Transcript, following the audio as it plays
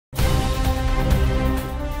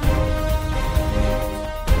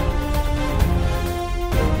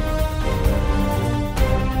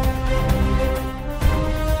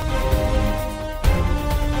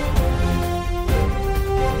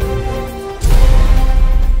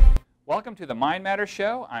Welcome to the Mind Matters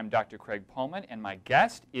Show. I'm Dr. Craig Pohlman, and my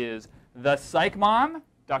guest is the Psych Mom,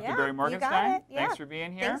 Dr. Barrie Morganstein. Thanks for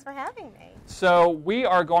being here. Thanks for having me. So we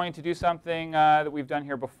are going to do something that we've done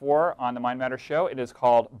here before on the Mind Matters Show. It is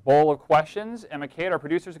called Bowl of Questions. Emma Kate, our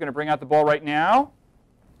producer, is going to bring out the bowl right now.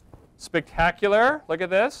 Spectacular. Look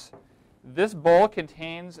at this. This bowl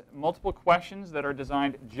contains multiple questions that are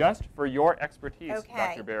designed just for your expertise,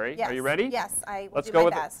 Dr. Barrie. Yes. Are you ready? Yes, I will Let's do go my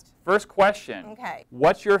with best. the first question. Okay.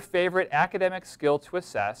 What's your favorite academic skill to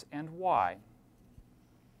assess and why?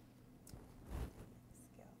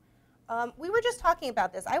 We were just talking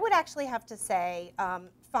about this. I would actually have to say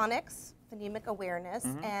phonics, phonemic awareness,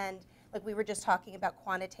 and like we were just talking about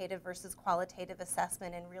quantitative versus qualitative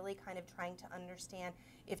assessment and really kind of trying to understand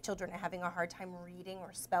if children are having a hard time reading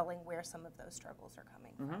or spelling, where some of those struggles are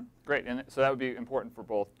coming from. Great, and so that would be important for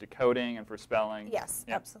both decoding and for spelling? Yes,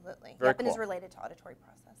 Yep. Absolutely. Very and cool. is related to auditory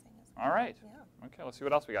processing as well. All right. Yeah. Okay, let's see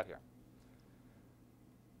what else we got here.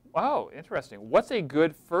 Wow, interesting. What's a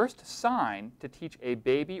good first sign to teach a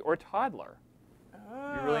baby or toddler?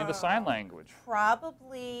 You're really into sign language.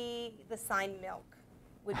 Probably the sign milk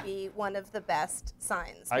would be one of the best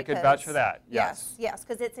signs. I could vouch for that. Yes. Yes,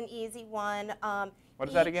 because it's an easy one. What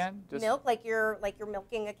is that again? Just milk, like you're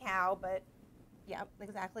milking a cow, but yeah,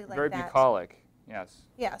 exactly like very that. Very bucolic. Yes.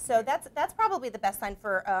 Yeah, so that's probably the best sign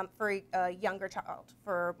for a younger child,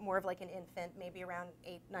 for more of like an infant, maybe around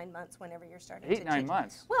 8-9 months, whenever you're starting to teach. 8-9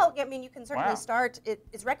 months. Well, I mean, you can certainly start. It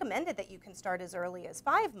is recommended that you can start as early as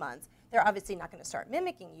 5 months. They're obviously not going to start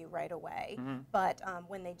mimicking you right away, but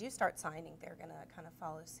when they do start signing, they're going to kind of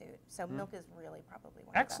follow suit. So milk is really probably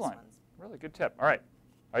one of the best ones. Excellent. Really good tip. All right.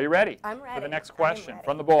 Are you ready? I'm ready. For the next question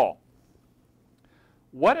from the bowl.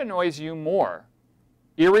 What annoys you more?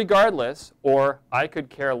 Irregardless, or I could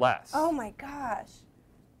care less? Oh my gosh,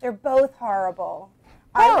 they're both horrible.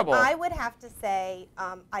 Horrible. I would have to say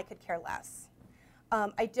I could care less.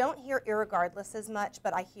 I don't hear irregardless as much,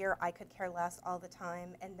 but I hear I could care less all the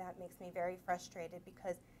time, and that makes me very frustrated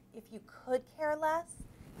because if you could care less,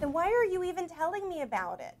 then why are you even telling me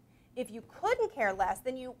about it? If you couldn't care less,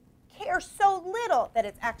 then you care so little that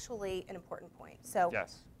it's actually an important point. So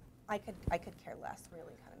yes. I could care less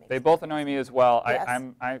really kind of makes They both annoy me as well. Yes.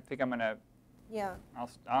 I think I'm going to,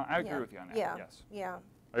 I agree with you on that, yes. Yeah.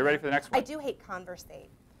 Are you ready for the next one? I do hate conversate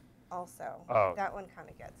also. Oh. That one kind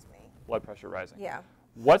of gets me. Blood pressure rising. Yeah.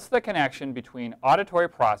 What's the connection between auditory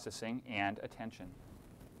processing and attention?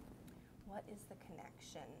 What is the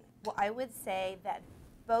connection? Well, I would say that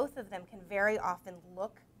both of them can very often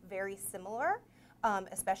look very similar,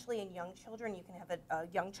 especially in young children. You can have a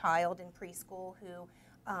young child in preschool who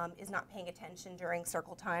is not paying attention during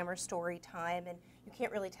circle time or story time, and you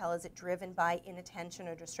can't really tell, is it driven by inattention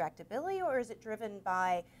or distractibility, or is it driven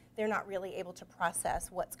by they're not really able to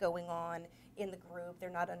process what's going on in the group,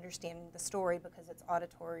 they're not understanding the story because it's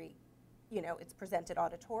auditory, it's presented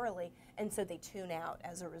auditorily, and so they tune out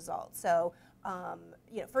as a result. So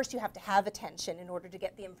first you have to have attention in order to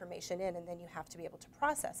get the information in, and then you have to be able to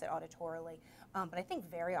process it auditorily. But I think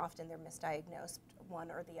very often they're misdiagnosed, one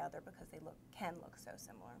or the other, because they can look so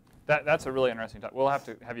similar. That's a really interesting topic. We'll have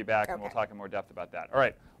to have you back, and we'll talk in more depth about that. All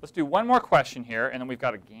right, let's do one more question here, and then we've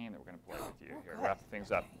got a game that we're going to play with you here, wrap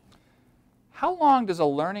things up. How long does a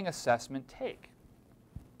learning assessment take?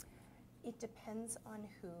 It depends on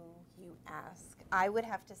who you ask. I would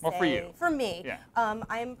have to say, well, for you. For me, yeah.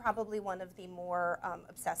 I'm probably one of the more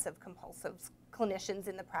obsessive-compulsive clinicians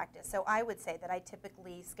in the practice. So I would say that I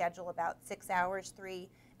typically schedule about 6 hours, 3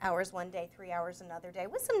 hours one day, 3 hours another day,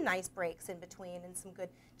 with some nice breaks in between and some good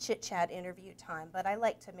chit-chat interview time. But I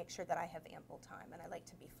like to make sure that I have ample time, and I like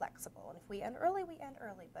to be flexible. And if we end early, we end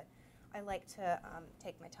early. But I like to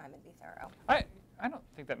take my time and be thorough. I don't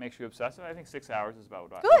think that makes you obsessive. I think 6 hours is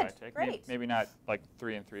about what I take. Great. Maybe not like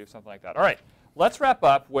 3 and 3 or something like that. All right, let's wrap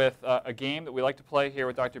up with a game that we like to play here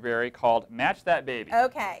with Dr. Barrie called Match That Baby.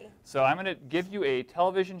 Okay. So I'm going to give you a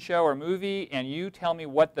television show or movie, and you tell me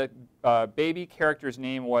what the baby character's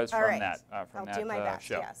name was from that I'll do my best,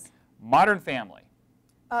 show. Yes. Modern Family.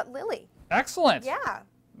 Lily. Excellent. Yeah.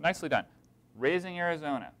 Nicely done. Raising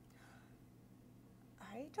Arizona.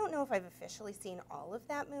 I don't know if I've officially seen all of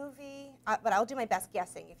that movie, but I'll do my best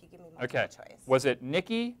guessing if you give me multiple choice. Was it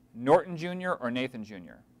Nicky, Norton Jr., or Nathan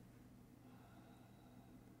Jr.?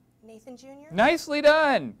 Nathan Jr.? Nicely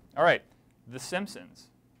done. All right. The Simpsons.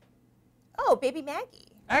 Oh, Baby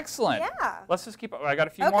Maggie. Excellent. Yeah. Let's just keep, I got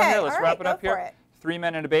a few more here. Let's wrap it up here. For it. 3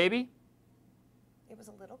 Men and a Baby. It was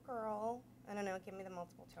a little girl. I don't know. Give me the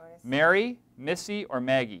multiple choice. Mary, Missy, or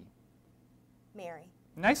Maggie? Mary.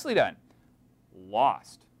 Nicely done.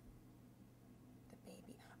 Lost. The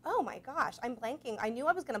baby. Oh my gosh, I'm blanking. I knew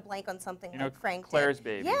I was going to blank on something like Frank Claire's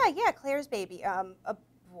did. baby. Yeah, Claire's baby. A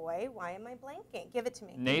boy. Why am I blanking? Give it to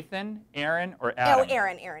me. Nathan, Aaron, or Adam? Oh,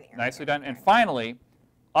 Aaron. Nicely done. And finally,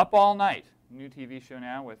 Up All Night. New TV show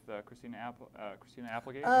now with Christina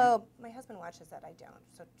Applegate. Oh, my husband watches that. I don't.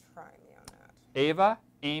 So try me on that. Ava,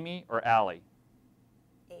 Amy, or Allie?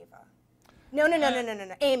 Ava. No.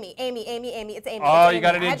 Amy. It's Amy. Oh, it's you Amy.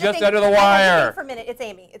 got it in just think, under the I had to wire. think for a minute. It's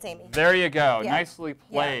Amy. There you go. Yeah. Nicely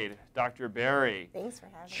played, Dr. Barrie. Thanks for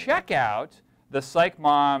having me. Check out the Psych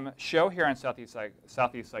Mom show here on Southeast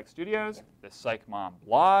Psych Studios, the Psych Mom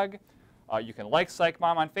blog. You can like Psych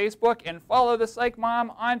Mom on Facebook and follow the Psych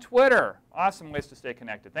Mom on Twitter. Awesome ways to stay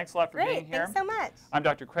connected. Thanks a lot for being here. Thanks so much. I'm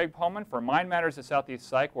Dr. Craig Pohlman for Mind Matters at Southeast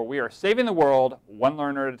Psych, where we are saving the world one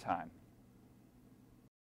learner at a time.